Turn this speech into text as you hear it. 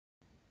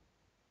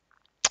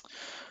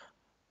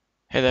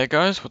Hey there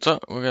guys, what's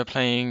up? We're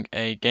playing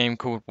a game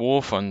called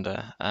War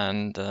Thunder,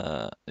 and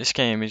this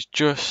game is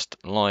just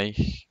like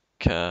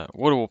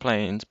War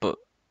Planes but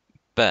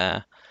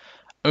better,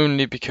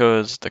 only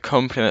because the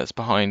company that's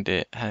behind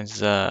it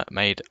has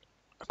made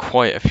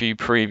quite a few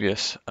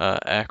previous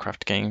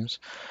aircraft games.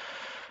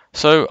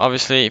 So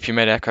obviously if you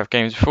made aircraft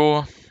games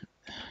before,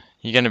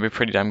 you're going to be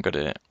pretty damn good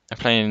at it. I'm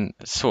playing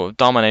a sort of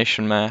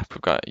domination map.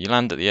 We've got you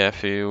land at the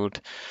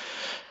airfield,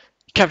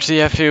 capture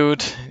the airfield,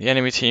 the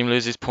enemy team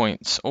loses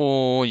points,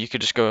 or you could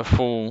just go a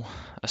full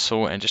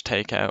assault and just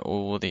take out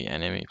all the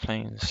enemy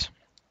planes.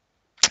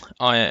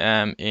 I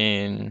am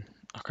in,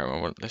 I can't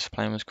remember what this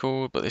plane was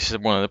called, but this is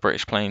one of the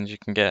British planes you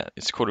can get.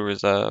 It's called a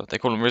reserve. They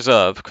call them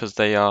reserve because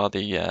they are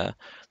they're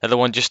the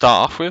ones you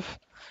start off with.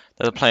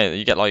 They're the plane that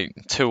you get like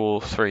 2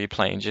 or 3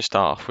 planes you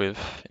start off with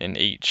in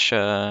each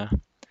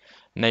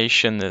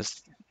nation.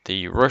 There's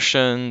the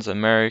Russians,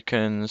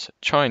 Americans,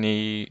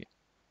 Chinese,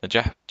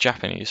 the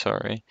Japanese,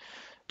 sorry,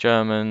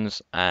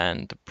 Germans,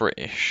 and the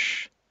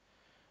British.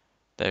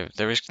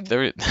 There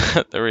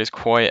is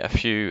quite a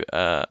few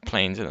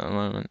planes in at the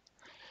moment.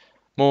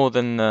 More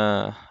than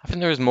I think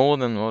there is more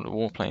than World of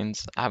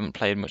Warplanes. I haven't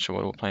played much of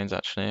World of Warplanes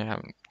actually.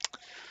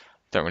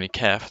 Don't really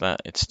care for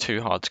that. It's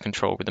too hard to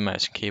control with the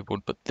mouse and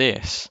keyboard. But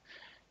this,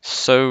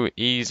 so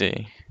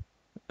easy.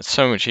 It's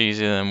so much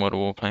easier than World of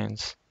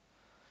Warplanes.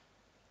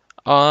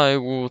 I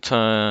will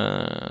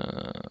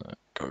turn.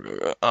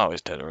 Go. Oh,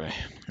 it's dead already.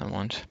 Never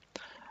mind.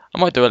 I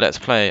might do a let's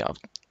play.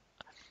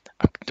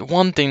 The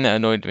one thing that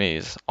annoyed me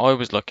is I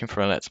was looking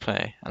for a let's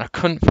play and I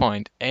couldn't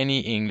find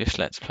any English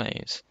let's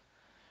plays.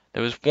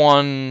 There was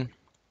one,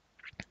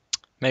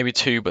 maybe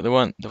two, but there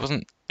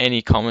wasn't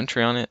any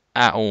commentary on it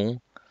at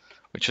all,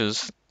 which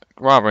was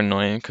rather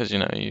annoying because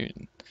you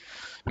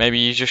maybe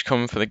you just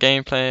come for the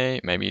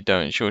gameplay, maybe you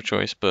don't. It's your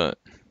choice, but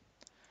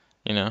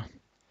you know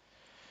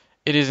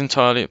it is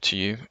entirely up to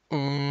you.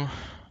 Ooh.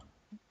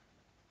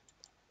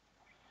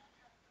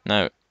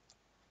 Now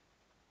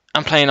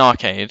I'm playing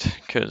arcade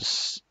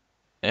because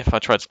if I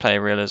tried to play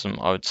realism,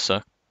 I would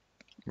suck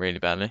really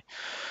badly.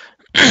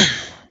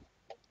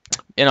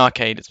 In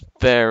arcade, it's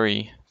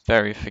very,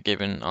 very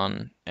forgiving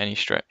on any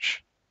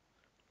stretch.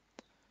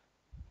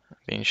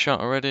 Being shot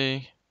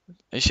already.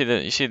 You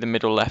see the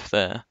middle left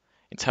there.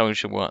 It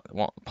tells you what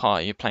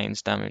part of your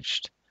plane's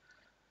damaged.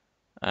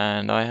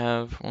 And I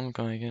have one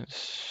guy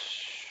against.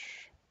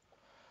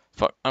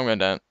 Fuck, I'm going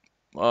down.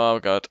 Oh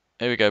god.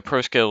 Here we go.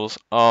 Pro skills.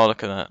 Oh,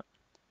 look at that.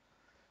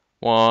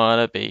 What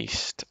a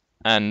beast.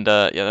 And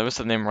yeah, there was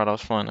the Nimrod I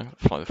was flying. I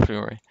fly the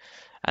Fury.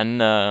 And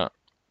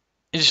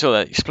you just saw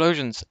that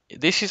explosions.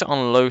 This is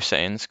on low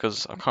settings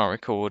because I can't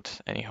record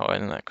any higher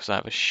than that because I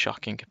have a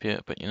shocking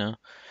computer. But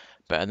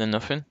better than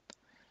nothing.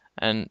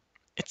 And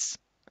it's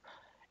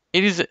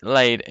it is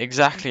laid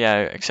exactly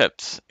out,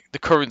 except the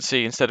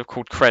currency instead of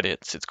called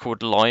credits, it's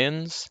called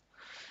lions,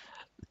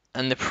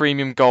 and the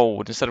premium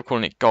gold instead of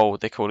calling it gold,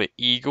 they call it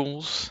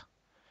eagles.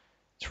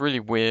 It's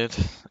really weird,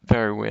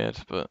 very weird,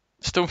 but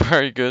still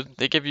very good.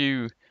 They give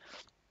you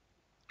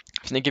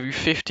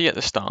 50 at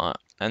the start,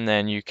 and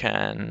then there's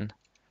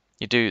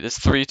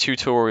 3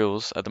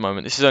 tutorials at the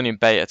moment. This is only in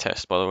beta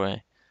test, by the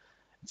way.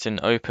 It's in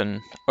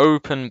open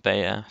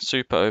beta,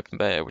 super open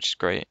beta, which is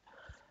great.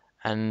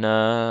 And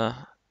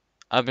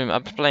I've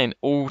been playing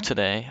all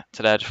today.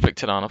 Today I just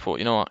flicked it on. I thought,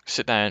 you know what,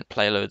 sit down,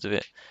 play loads of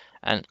it,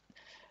 and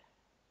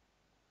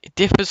it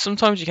differs.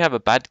 Sometimes you can have a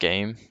bad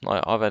game.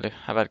 Like I've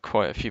had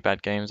quite a few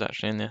bad games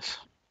actually in this.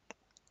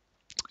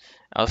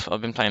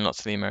 I've been playing lots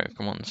of the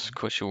American ones. Of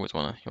course, you want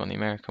the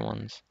American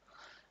ones,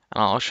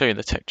 and I'll show you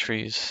the tech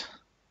trees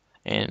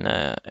in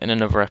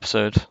another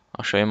episode.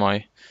 I'll show you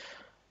my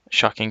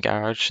shocking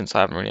garage since I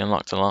haven't really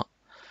unlocked a lot,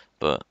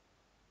 but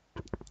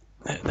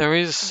there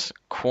is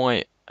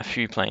quite a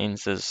few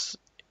planes. As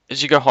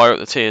you go higher up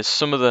the tiers,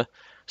 some of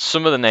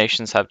the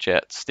nations have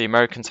jets. The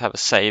Americans have a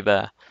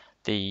Sabre.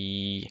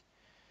 The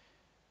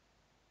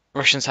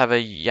Russians have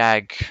a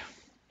Jag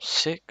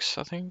 6,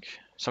 I think,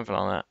 something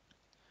like that.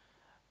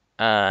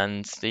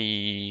 And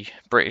the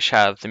British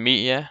have the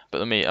Meteor,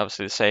 but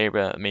obviously the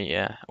Sabre,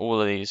 Meteor, all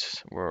of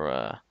these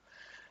were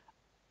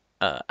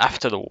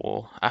after the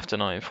war, after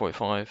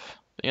 1945.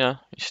 But, you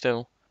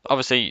still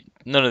obviously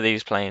none of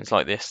these planes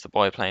like this, the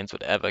biplanes,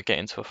 would ever get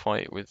into a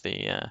fight with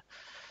the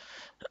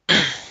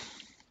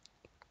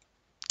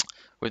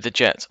with the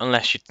jets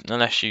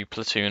unless you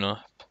platoon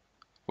up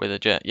with a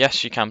jet.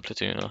 Yes, you can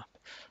platoon up,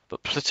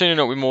 but platooning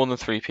up with more than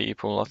 3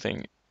 people, I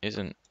think,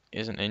 isn't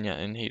in yet,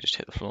 and he just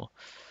hit the floor.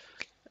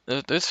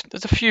 There's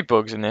a few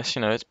bugs in this,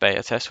 it's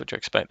beta test, which you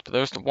expect, but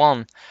there's the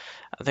one.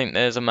 I think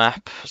there's a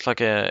map. It's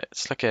like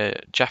a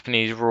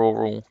Japanese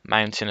rural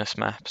mountainous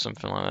map,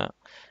 something like that,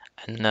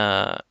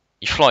 and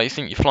you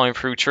think you're flying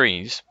through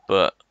trees,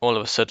 but all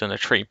of a sudden a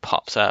tree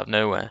pops out of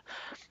nowhere.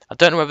 I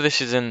don't know whether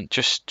this is in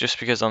just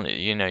because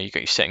you got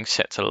your settings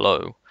set to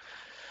low.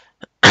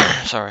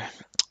 Sorry,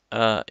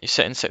 your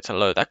settings set to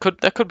low. That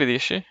could be the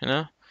issue. You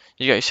got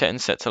your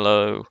settings set to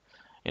low.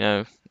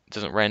 It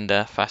doesn't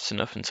render fast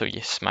enough until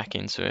you smack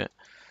into it.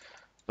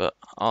 But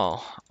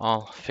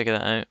I'll figure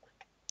that out.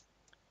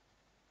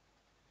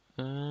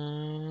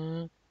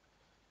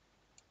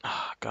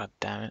 Oh, god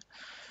damn it.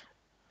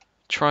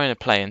 Trying to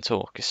play and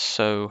talk is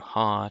so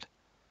hard.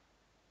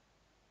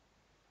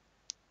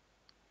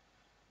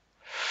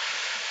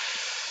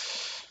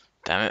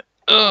 Damn it.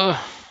 Ugh.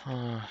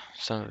 Oh,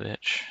 son of a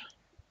bitch.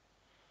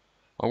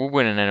 Well, we're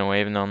winning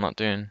anyway, even though I'm not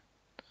doing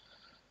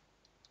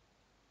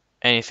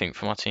anything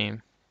for my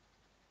team.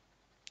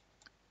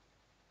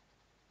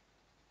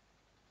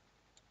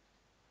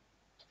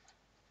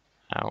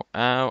 Ow,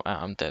 ow, ow,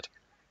 I'm dead.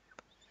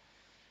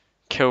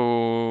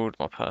 Killed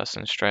my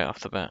person straight off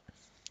the bat.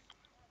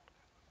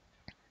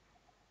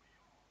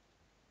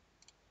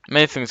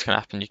 Many things can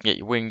happen. You can get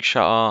your wing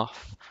shot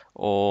off,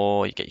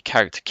 or you get your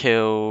character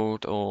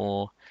killed,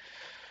 or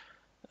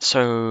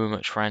so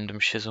much random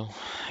shizzle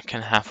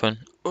can happen.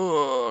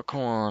 Oh, come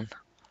on.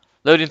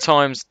 Loading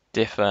times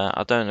differ.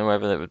 I don't know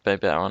whether it would be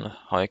better on a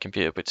higher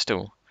computer, but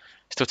still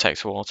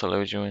takes a while to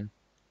load you in.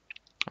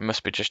 It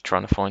must be just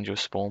trying to find your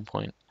spawn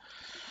point.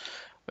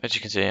 As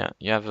you can see,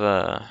 you have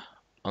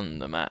on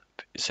the map,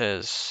 it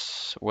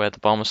says where the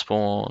bombers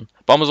spawn.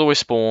 Bombers always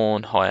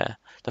spawn higher.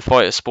 The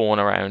fighters spawn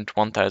around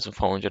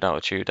 1,400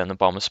 altitude, and the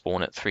bombers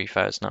spawn at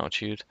 3,000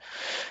 altitude.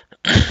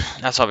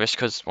 That's obvious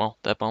because, well,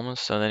 they're bombers,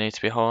 so they need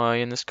to be high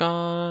in the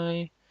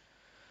sky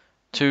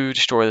to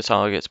destroy the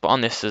targets. But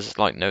on this, there's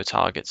like no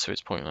targets, so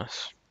it's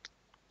pointless.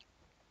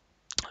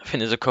 I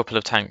think there's a couple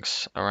of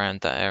tanks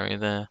around that area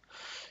there,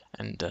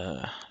 and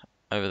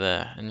over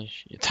there, and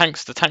the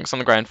tanks on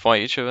the ground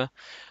fight each other.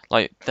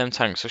 Like them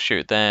tanks will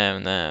shoot them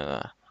and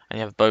there, and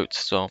you have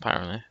boats as well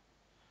apparently.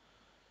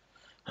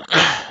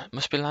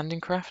 Must be landing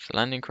craft.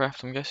 Landing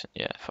craft, I'm guessing.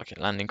 Yeah, fuck it,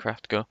 landing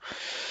craft. Go.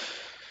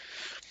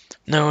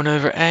 No one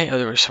over at A. Oh,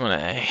 there is someone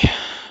at A.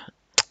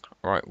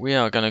 Right, we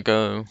are gonna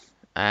go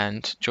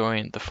and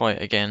join the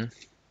fight again.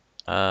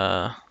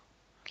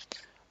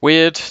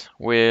 Weird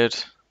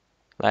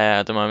layout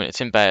at the moment.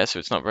 It's in beta, so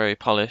it's not very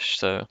polished.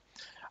 So I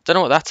don't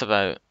know what that's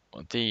about.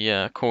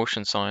 The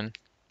caution sign.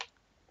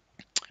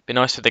 Be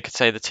nice if they could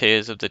say the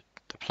tiers of the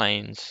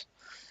planes.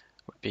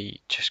 Would be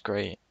just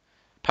great.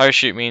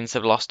 Parachute means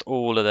they've lost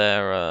all of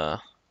their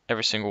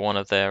every single one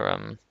of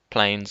their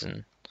planes,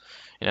 and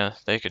you know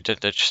they're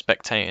just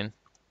spectating.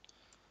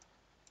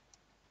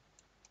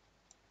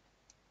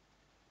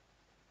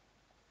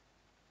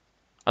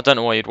 I don't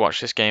know why you'd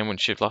watch this game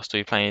once you've lost all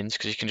your planes,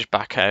 because you can just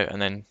back out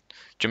and then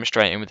jump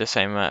straight in with the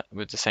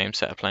same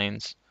set of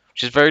planes,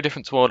 which is very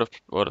different to World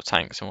of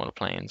Tanks and World of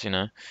Planes. You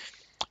know,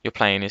 your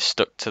plane is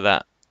stuck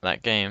to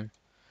that game.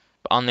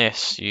 But on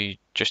this, you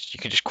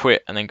can just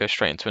quit and then go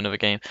straight into another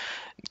game.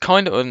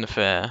 Kind of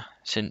unfair,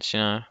 since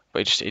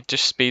but it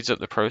just speeds up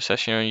the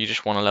process. You know, you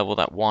just want to level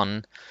that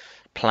one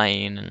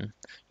plane, and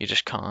you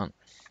just can't.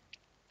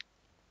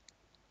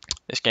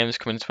 This game is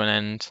coming to an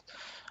end.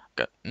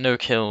 Got no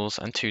kills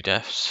and 2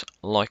 deaths,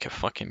 like a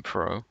fucking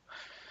pro.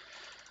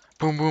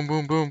 Boom, boom,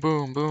 boom, boom,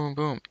 boom, boom,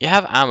 boom. You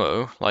have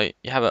ammo, like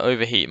you have an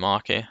overheat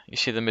marker. You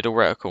see the middle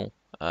reticle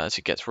as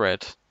it gets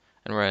red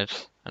and red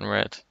and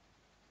red.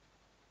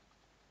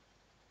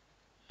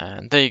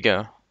 And there you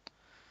go.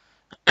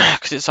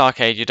 Because it's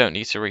arcade, you don't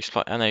need to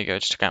resupply. And there you go,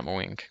 just took out my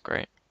wing.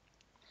 Great.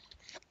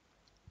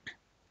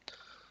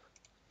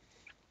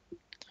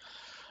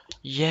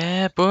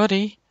 Yeah,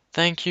 buddy.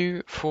 Thank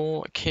you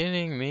for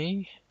killing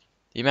me.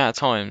 The amount of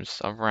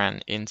times I've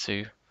ran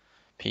into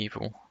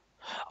people.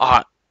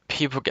 Ah,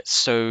 people get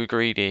so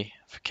greedy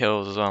for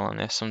kills as well on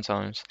this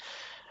sometimes.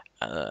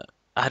 I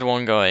had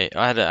one guy.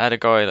 I had a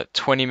guy like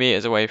 20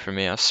 meters away from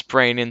me. I was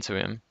spraying into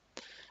him,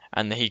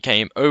 and he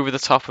came over the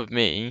top of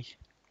me,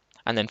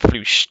 and then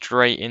flew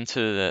straight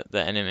into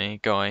the enemy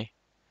guy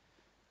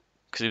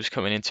because he was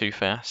coming in too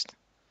fast.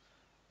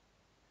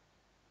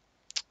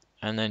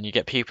 And then you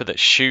get people that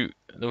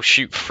they'll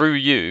shoot through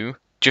you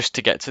just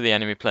to get to the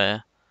enemy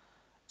player.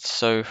 It's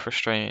so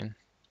frustrating.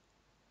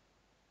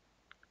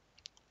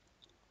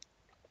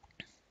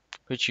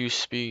 Reduce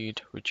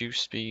speed,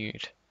 reduce speed.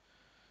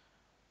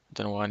 I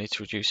don't know why I need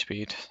to reduce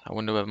speed. I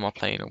wonder whether my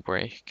plane will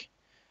break.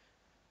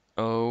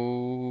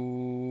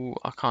 Oh,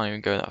 I can't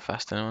even go that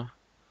fast anymore.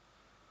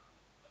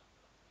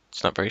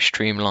 It's not very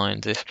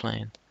streamlined, this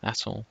plane,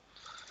 at all.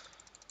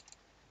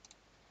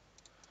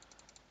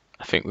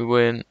 I think we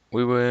win.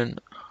 We win.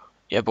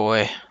 Yeah,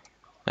 boy.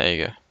 There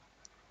you go.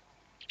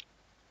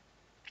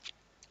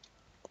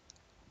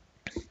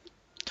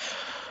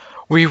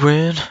 We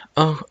win.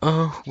 Oh,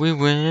 oh, we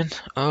win.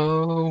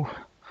 Oh.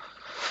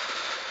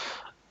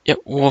 Yep,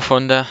 War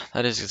Thunder.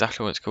 That is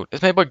exactly what it's called.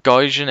 It's made by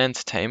Gaijin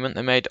Entertainment.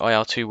 They made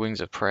IR2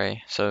 Wings of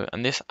Prey. So,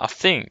 and this, I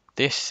think,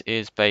 this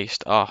is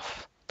based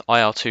off the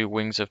IR2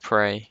 Wings of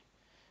Prey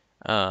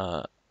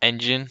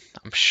engine.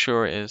 I'm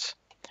sure it is.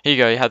 Here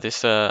you go. You have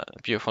this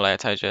beautiful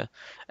layout here.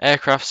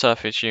 Aircraft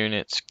surface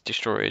units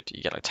destroyed.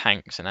 You get like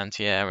tanks and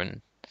anti-air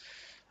and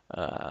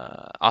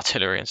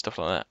artillery and stuff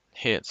like that.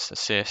 Hits,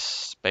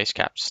 assists, base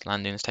caps,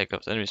 landings,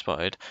 takeoffs, enemy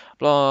spotted,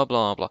 blah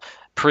blah blah.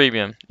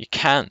 Premium. You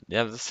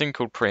have this thing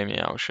called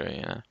premium. I'll show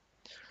you now.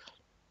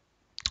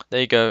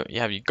 There you go. You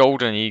have your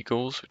golden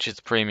eagles, which is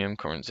the premium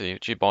currency,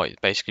 which you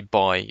basically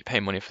buy. You pay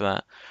money for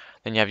that.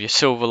 Then you have your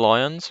silver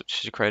lions, which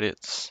is your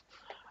credits.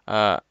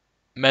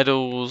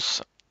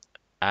 medals,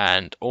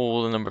 and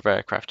all the number of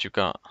aircraft you've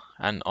got.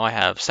 And I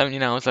have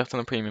 17 hours left on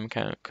the premium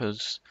account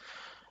because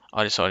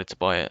I decided to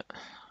buy it.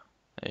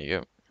 There you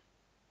go.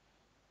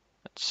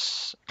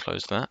 Let's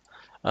close that.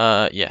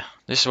 Yeah,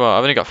 this is why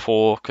I've only got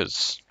 4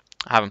 because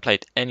I haven't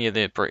played any of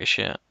the British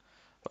yet.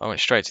 I went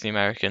straight to the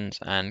Americans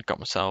and got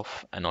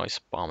myself a nice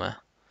bomber.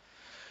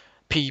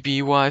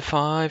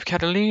 PBY-5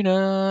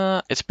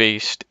 Catalina. It's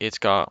beast. It's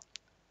got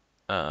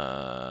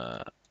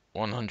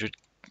 100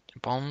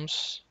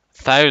 bombs,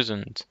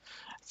 1,000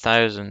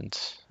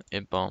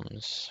 it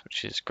bombs,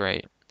 which is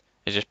great.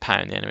 They just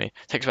pound the enemy.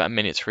 It takes about a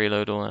minute to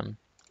reload all them.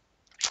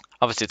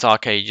 Obviously, it's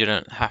arcade. You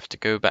don't have to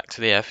go back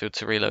to the airfield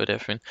to reload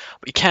everything,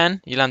 but you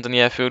can. You land on the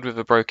airfield with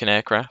a broken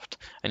aircraft,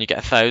 and you get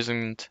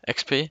 1,000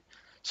 XP.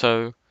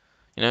 So,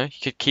 you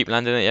could keep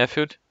landing at the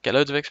airfield, get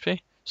loads of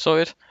XP.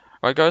 Sorted.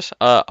 Alright, guys.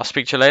 I'll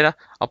speak to you later.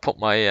 I'll put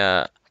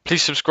my.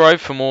 Please subscribe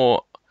for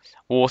more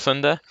War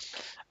Thunder,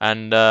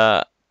 and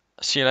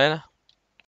see you later.